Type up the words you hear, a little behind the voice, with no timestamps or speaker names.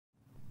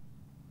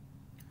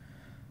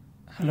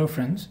Hello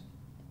friends,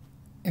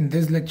 in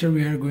this lecture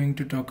we are going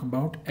to talk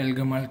about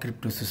Elgamal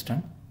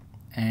Cryptosystem,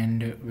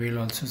 and we'll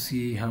also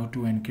see how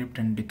to encrypt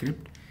and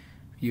decrypt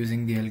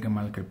using the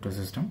Elgamal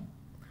Cryptosystem.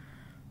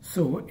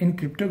 So in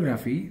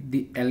cryptography,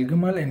 the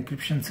Elgamal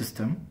encryption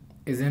system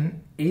is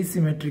an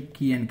asymmetric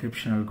key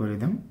encryption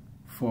algorithm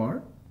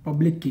for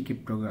public key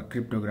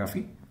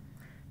cryptography,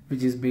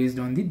 which is based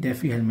on the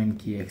Diffie-Hellman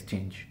key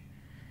exchange.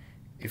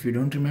 If you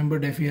don't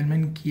remember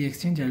Diffie-Hellman key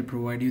exchange, I'll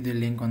provide you the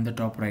link on the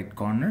top right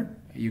corner.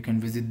 You can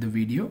visit the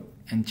video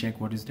and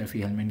check what is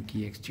Diffie-Hellman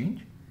key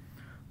exchange.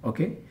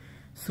 Okay,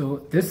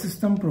 so this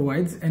system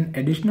provides an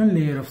additional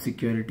layer of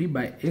security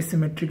by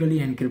asymmetrically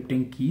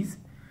encrypting keys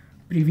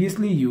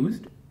previously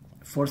used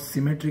for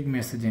symmetric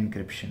message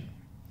encryption.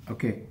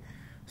 Okay,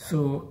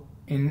 so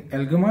in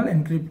Elgamal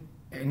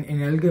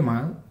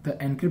the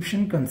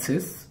encryption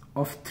consists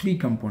of three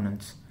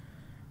components.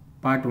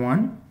 Part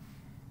 1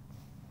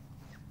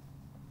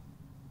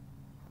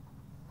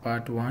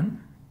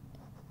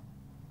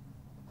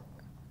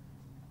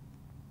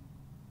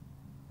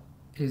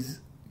 is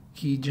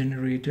key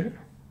generator,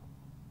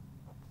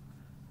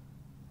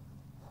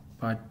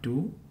 part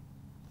 2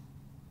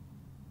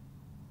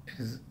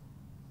 is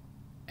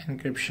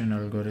encryption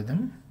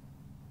algorithm,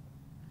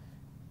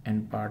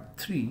 and part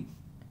 3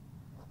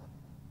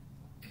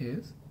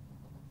 is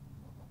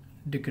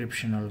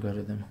decryption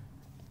algorithm.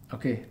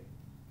 Okay,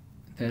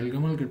 the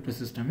Elgamal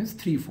cryptosystem is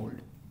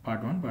threefold: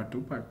 part 1, part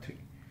 2, part 3.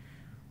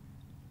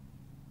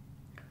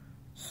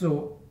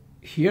 So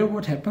here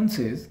what happens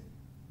is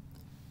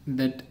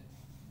that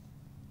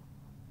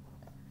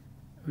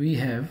we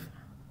have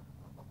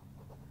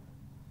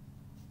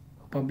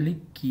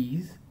public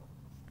keys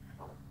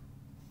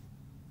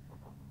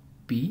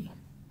P,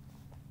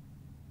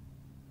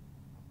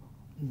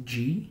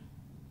 G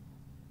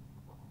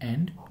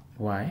and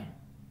Y,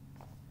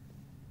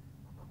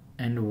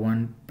 and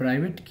one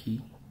private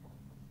key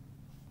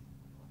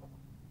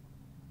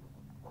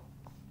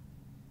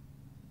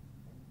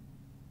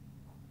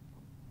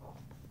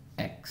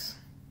X.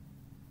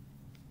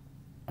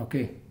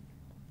 Okay,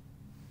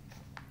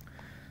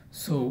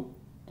 so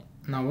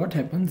now what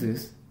happens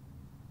is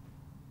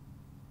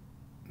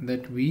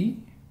that we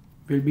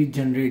will be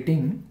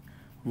generating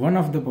one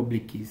of the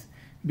public keys,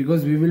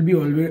 because we will be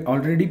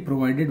already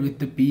provided with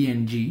the P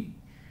and G.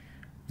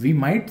 We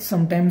might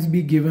sometimes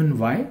be given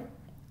Y,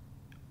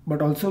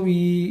 but also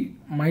we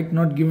might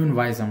not given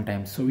Y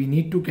sometimes. So we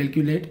need to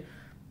calculate,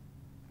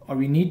 or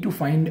we need to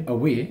find a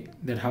way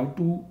that how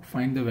to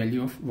find the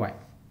value of Y.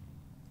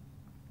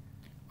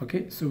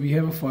 Okay, so we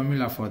have a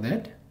formula for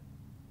that.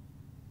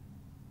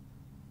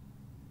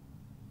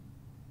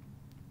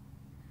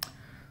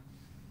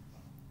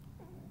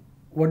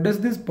 What does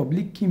this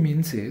public key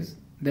means is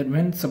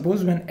that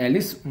suppose when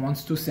Alice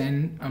wants to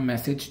send a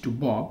message to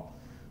Bob,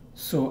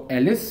 so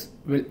Alice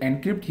will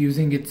encrypt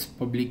using its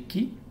public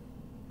key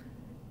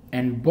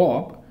and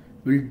Bob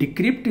will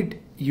decrypt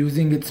it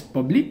using its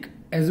public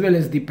as well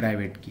as the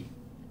private key.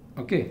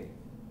 Okay,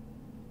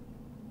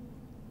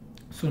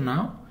 so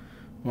now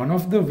one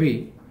of the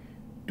way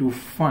to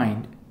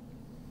find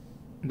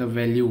the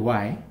value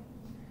Y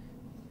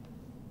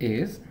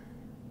is,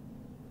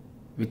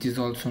 which is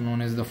also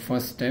known as the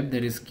first step,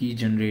 that is key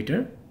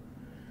generator.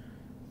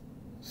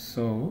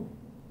 So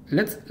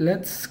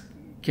let's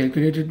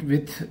calculate it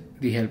with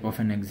the help of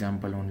an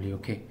example only.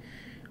 Okay,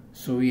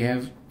 so we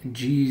have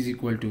G is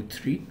equal to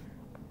 3,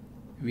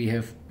 we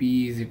have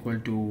P is equal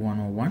to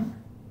 101,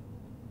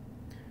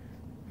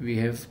 we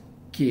have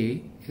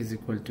K is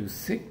equal to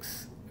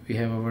 6, we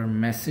have our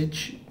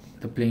message,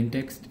 the plain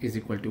text, is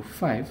equal to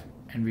 5,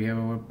 and we have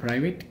our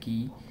private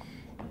key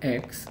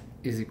X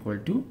is equal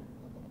to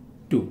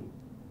 2.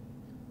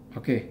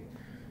 Okay,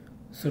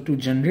 so to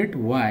generate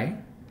Y,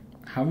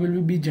 how will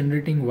we be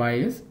generating Y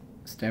is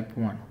step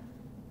 1.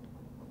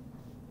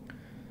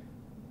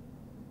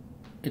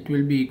 It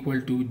will be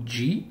equal to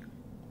G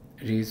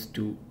raised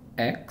to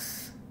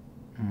X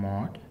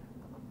mod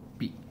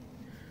P.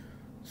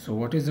 So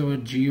what is our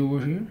G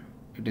over here?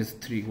 It is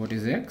 3. What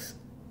is X?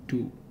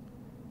 2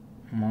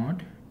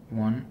 mod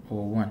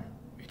 101,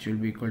 which will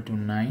be equal to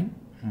 9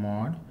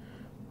 mod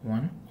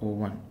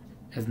 101,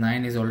 as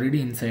 9 is already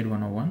inside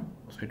 101,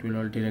 so it will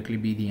all directly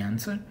be the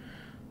answer.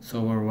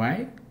 So our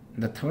Y,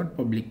 the third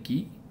public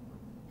key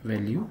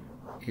value,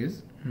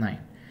 is 9.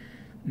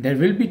 There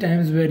will be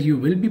times where you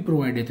will be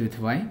provided with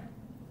Y,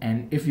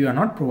 and if you are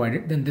not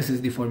provided, then this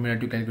is the formula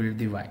to calculate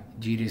the Y: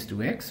 G raised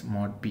to X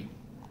mod P.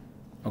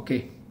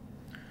 Okay,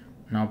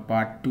 now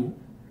part 2,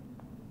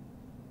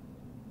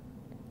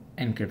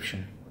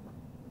 encryption.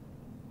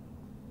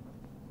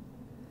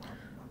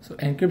 So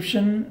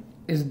encryption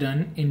is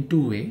done in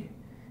two ways,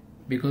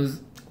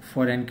 because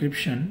for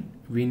encryption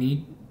we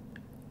need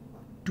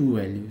two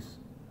values,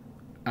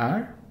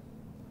 R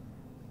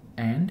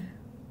and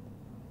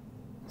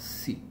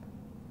C.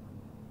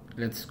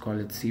 Let's call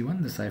it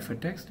C1, the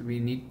ciphertext. We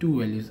need two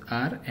values,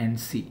 R and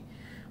C.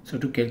 So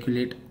to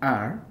calculate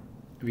R,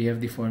 we have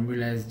the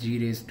formula as G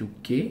raised to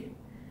K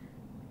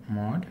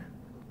mod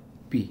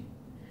P.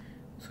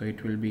 So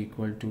it will be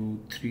equal to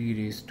 3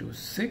 raised to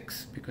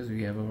 6 because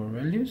we have our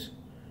values,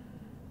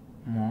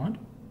 mod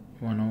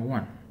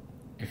 101.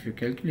 If you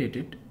calculate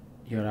it,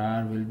 your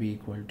R will be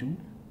equal to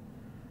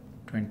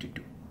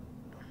 22.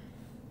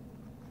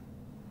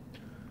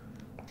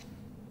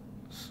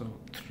 So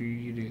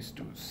 3 raised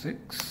to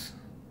 6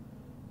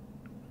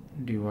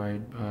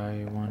 divided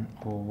by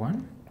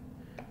 101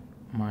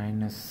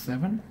 minus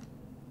 7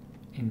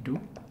 into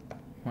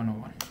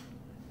 101,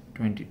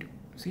 22.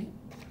 See,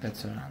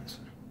 that's our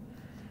answer.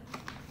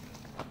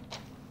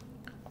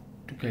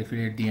 To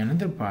calculate the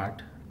another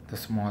part, the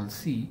small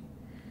c,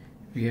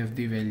 we have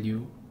the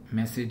value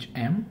message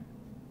m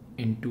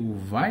into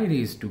y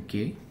raised to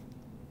k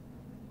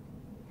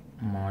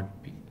mod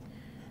p,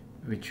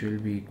 which will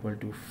be equal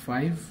to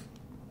 5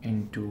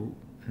 into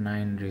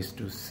 9 raised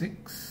to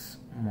 6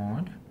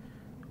 mod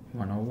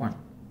 101.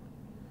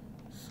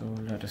 So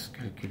let us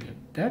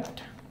calculate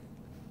that.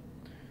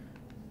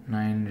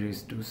 9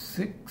 raised to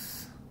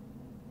 6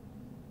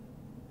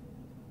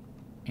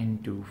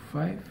 into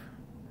 5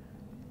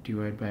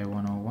 divided by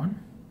 101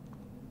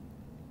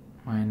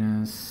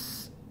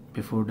 minus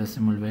before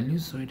decimal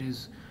values, so it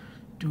is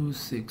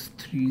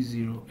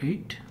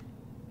 26308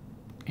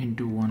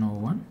 into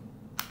 101,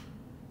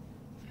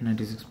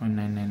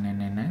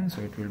 96.99999,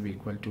 so it will be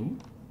equal to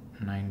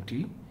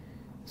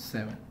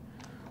 97.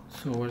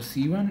 So our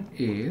C1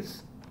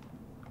 is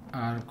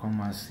R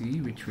comma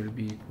C, which will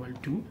be equal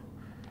to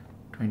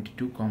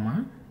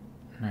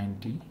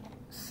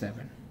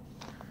 22,97.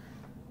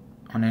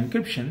 On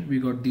encryption, we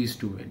got these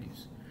two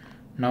values.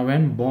 Now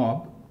when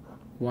Bob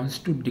wants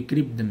to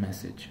decrypt the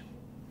message,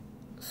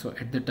 so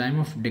at the time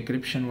of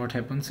decryption, what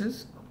happens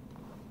is,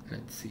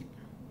 let's see.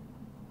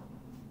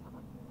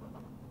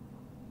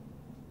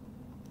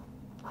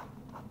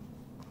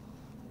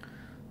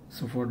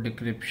 So for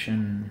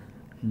decryption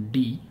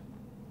D,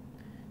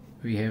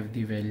 we have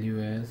the value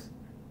as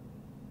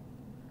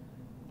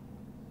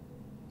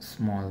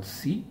small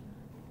c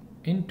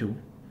into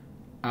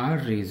R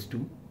raised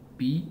to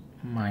p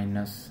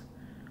minus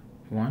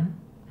 1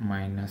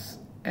 minus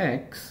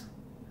x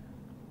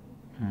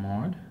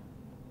mod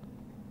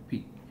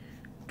p.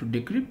 To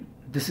decrypt,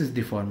 this is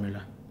the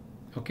formula.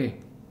 Okay,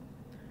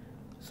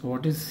 so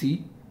what is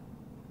c?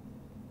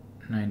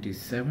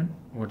 97.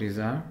 What is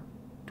R?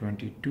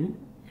 22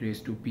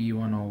 raised to p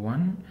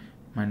 101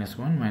 minus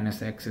 1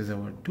 minus x is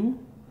our 2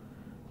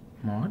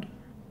 mod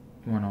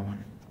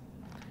 101,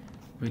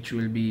 which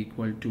will be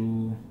equal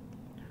to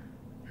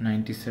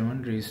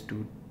 97 raised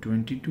to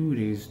 22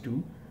 raised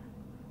to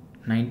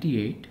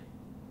 98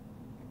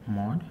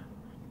 mod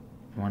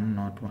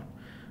 101.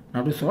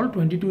 Now to solve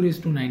 22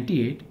 raised to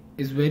 98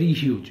 is very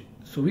huge,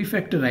 so we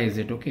factorize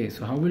it. Okay,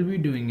 so how will we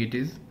doing it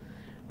is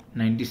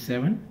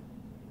 97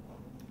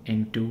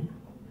 into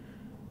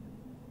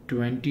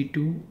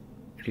 22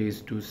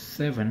 raised to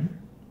 7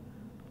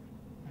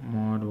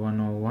 mod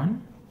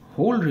 101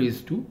 whole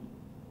raised to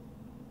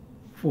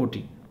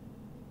 14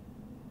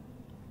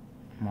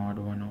 mod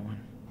 101.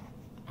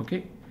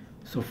 Okay,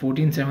 so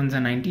 14 sevens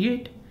are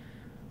 98.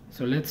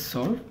 So let's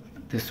solve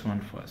this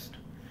one first.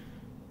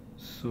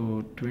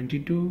 So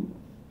 22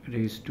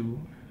 raised to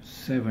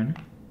 7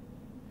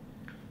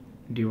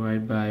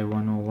 divided by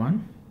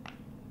 101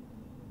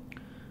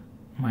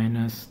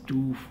 minus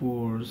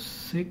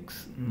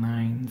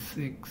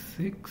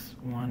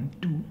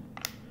 2469661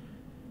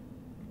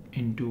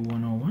 into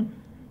 101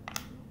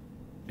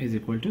 is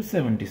equal to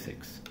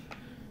 76.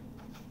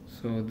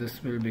 So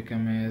this will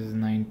become as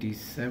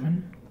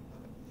 97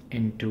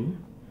 into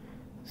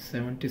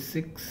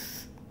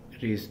 76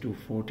 raised to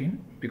 14,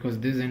 because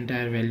this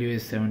entire value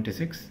is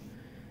 76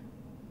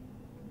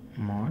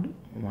 mod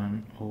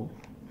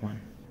 101.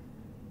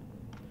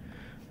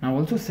 Now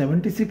also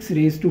 76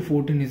 raised to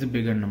 14 is a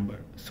bigger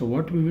number. So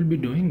what we will be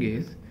doing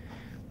is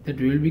that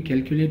we will be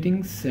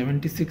calculating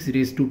 76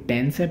 raised to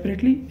 10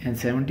 separately and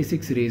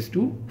 76 raised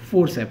to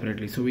 4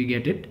 separately. So we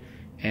get it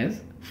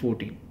as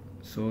 14.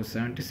 So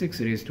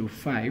 76 raised to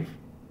 5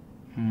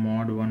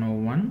 mod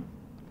 101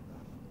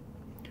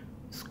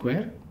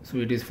 square. So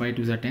it is 5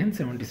 to the 10,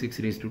 76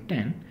 raised to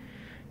 10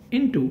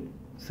 into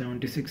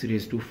 76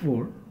 raised to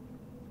 4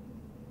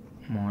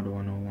 mod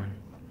 101.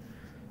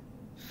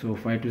 So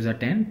 5 to the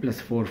 10 plus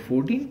 4,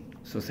 14.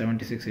 So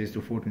 76 raised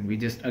to 14. We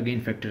just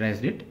again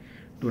factorized it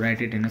to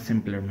write it in a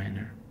simpler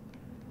manner.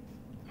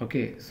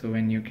 Okay, so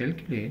when you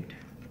calculate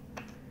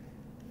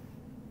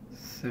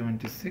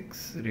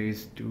 76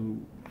 raised to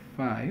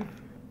 5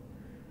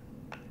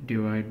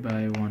 divided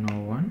by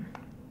 101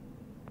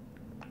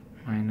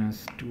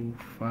 minus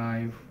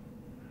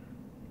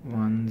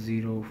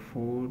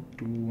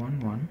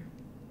 25104,211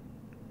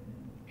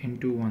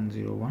 into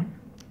 101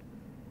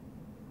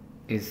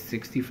 is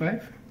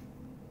 65.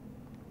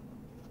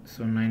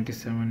 So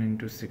 97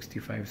 into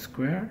 65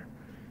 square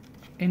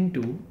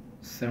into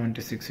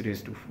 76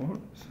 raised to 4.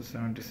 So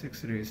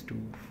 76 raised to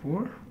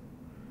 4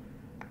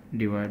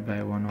 divided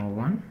by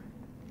 101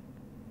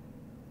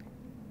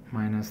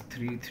 minus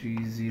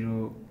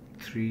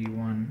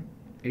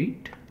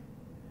 330318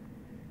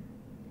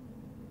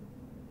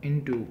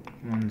 into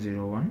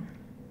 101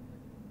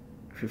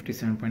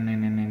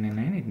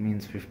 57.99999, it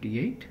means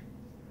 58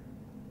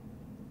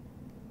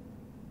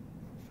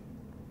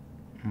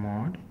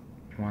 mod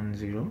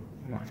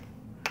 101.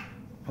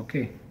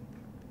 Okay,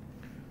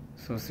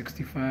 so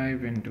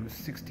 65 into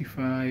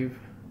 65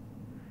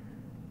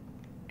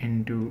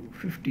 into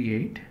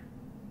 58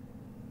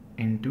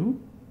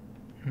 into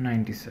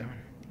 97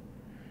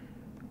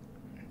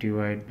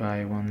 divide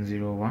by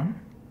 101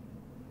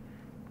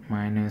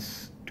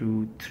 minus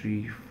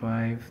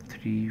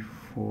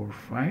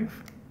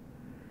 235345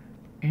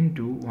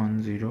 into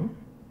 1015.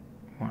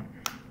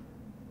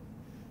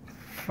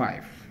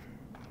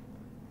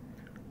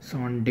 So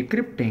on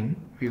decrypting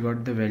we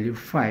got the value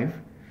 5,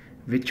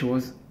 which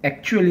was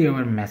actually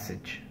our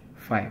message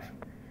 5.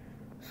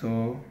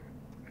 So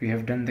we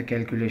have done the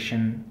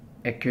calculation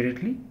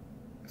accurately,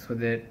 so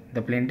that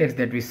the plaintext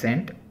that we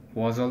sent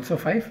was also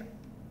 5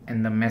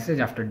 and the message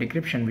after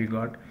decryption we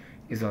got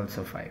is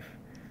also 5.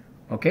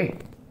 Okay,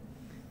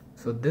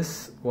 so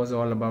this was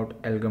all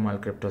about Elgamal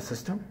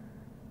Cryptosystem.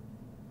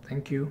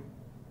 Thank you.